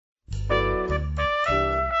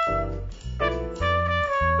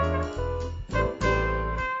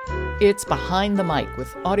It's Behind the Mic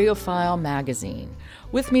with AudioFile Magazine.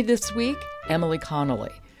 With me this week, Emily Connolly.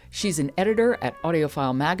 She's an editor at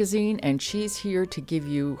AudioFile Magazine, and she's here to give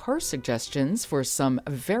you her suggestions for some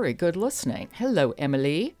very good listening. Hello,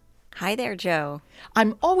 Emily. Hi there, Joe.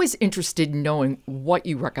 I'm always interested in knowing what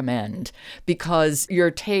you recommend because your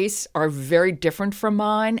tastes are very different from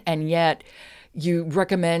mine, and yet you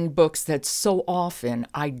recommend books that so often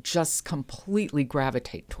I just completely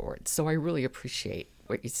gravitate towards. So I really appreciate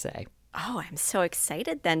what you say. Oh, I'm so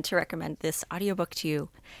excited then to recommend this audiobook to you.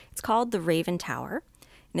 It's called The Raven Tower,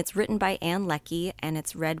 and it's written by Ann Leckie, and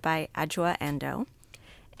it's read by Adjoa Andoh.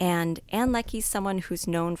 And Ann Leckie's someone who's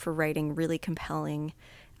known for writing really compelling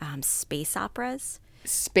space operas.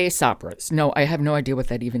 Space operas? No, I have no idea what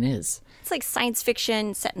that even is. It's like science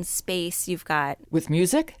fiction set in space. You've got... With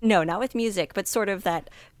music? No, not with music, but sort of that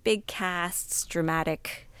big casts,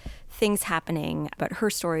 dramatic things happening. But her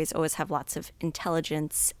stories always have lots of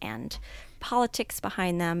intelligence and politics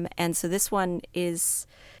behind them. And so this one is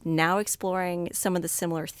now exploring some of the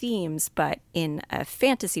similar themes, but in a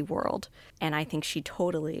fantasy world. And I think she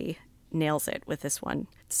totally nails it with this one.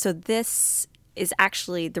 So this is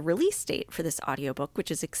actually the release date for this audiobook, which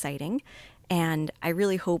is exciting. And I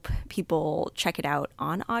really hope people check it out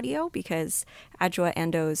on audio because Adjoa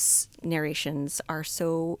Andoh's narrations are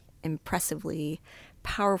so impressively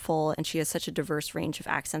powerful, and she has such a diverse range of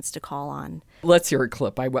accents to call on. Let's hear a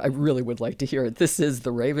clip. I really would like to hear it. This is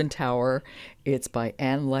The Raven Tower. It's by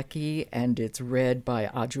Ann Leckie, and it's read by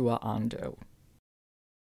Adjoa Andoh.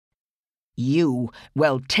 You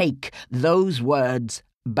will take those words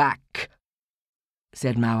back,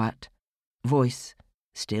 said Mawat, voice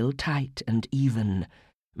still tight and even.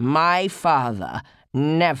 My father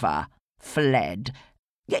never fled.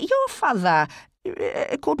 Your father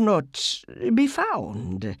could not be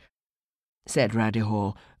found, said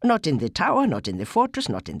Radihor. Not in the tower, not in the fortress,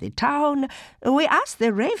 not in the town. We asked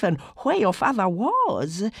the raven where your father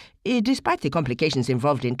was, despite the complications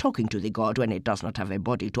involved in talking to the god when it does not have a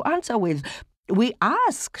body to answer with. We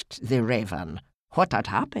asked the raven what had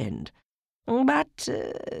happened. But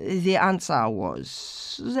the answer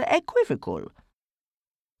was equivocal.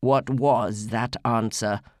 What was that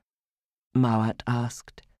answer? Mawat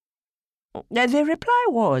asked. The reply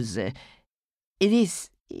was, this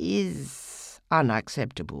is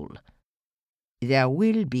unacceptable. There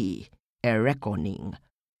will be a reckoning,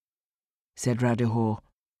 said Radihor.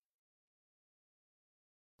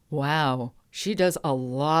 Wow, she does a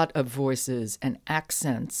lot of voices and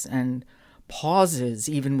accents and pauses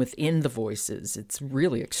even within the voices. It's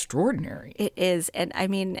really extraordinary. It is. And I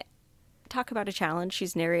mean, talk about a challenge.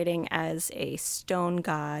 She's narrating as a stone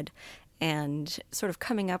god and sort of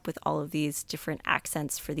coming up with all of these different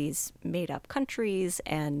accents for these made-up countries.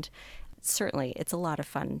 And certainly it's a lot of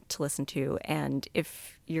fun to listen to. And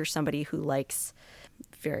if you're somebody who likes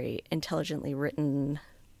very intelligently written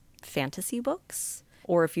fantasy books,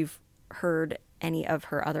 or if you've heard any of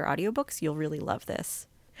her other audiobooks, you'll really love this.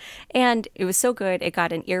 And it was so good, it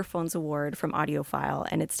got an Earphones Award from AudioFile,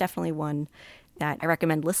 and it's definitely one that I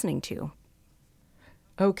recommend listening to.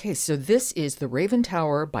 Okay, so this is The Raven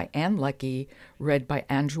Tower by Ann Leckie, read by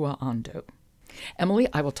Adjoa Andoh. Emily,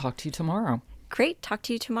 I will talk to you tomorrow. Great, talk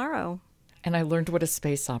to you tomorrow. And I learned what a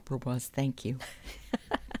space opera was. Thank you.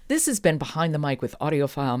 This has been Behind the Mic with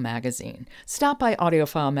AudioFile Magazine. Stop by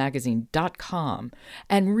audiofilemagazine.com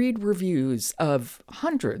and read reviews of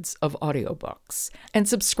hundreds of audiobooks. And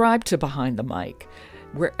subscribe to Behind the Mic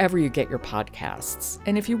wherever you get your podcasts.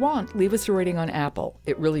 And if you want, leave us a rating on Apple.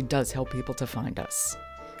 It really does help people to find us.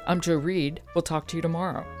 I'm Jo Reed. We'll talk to you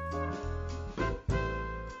tomorrow.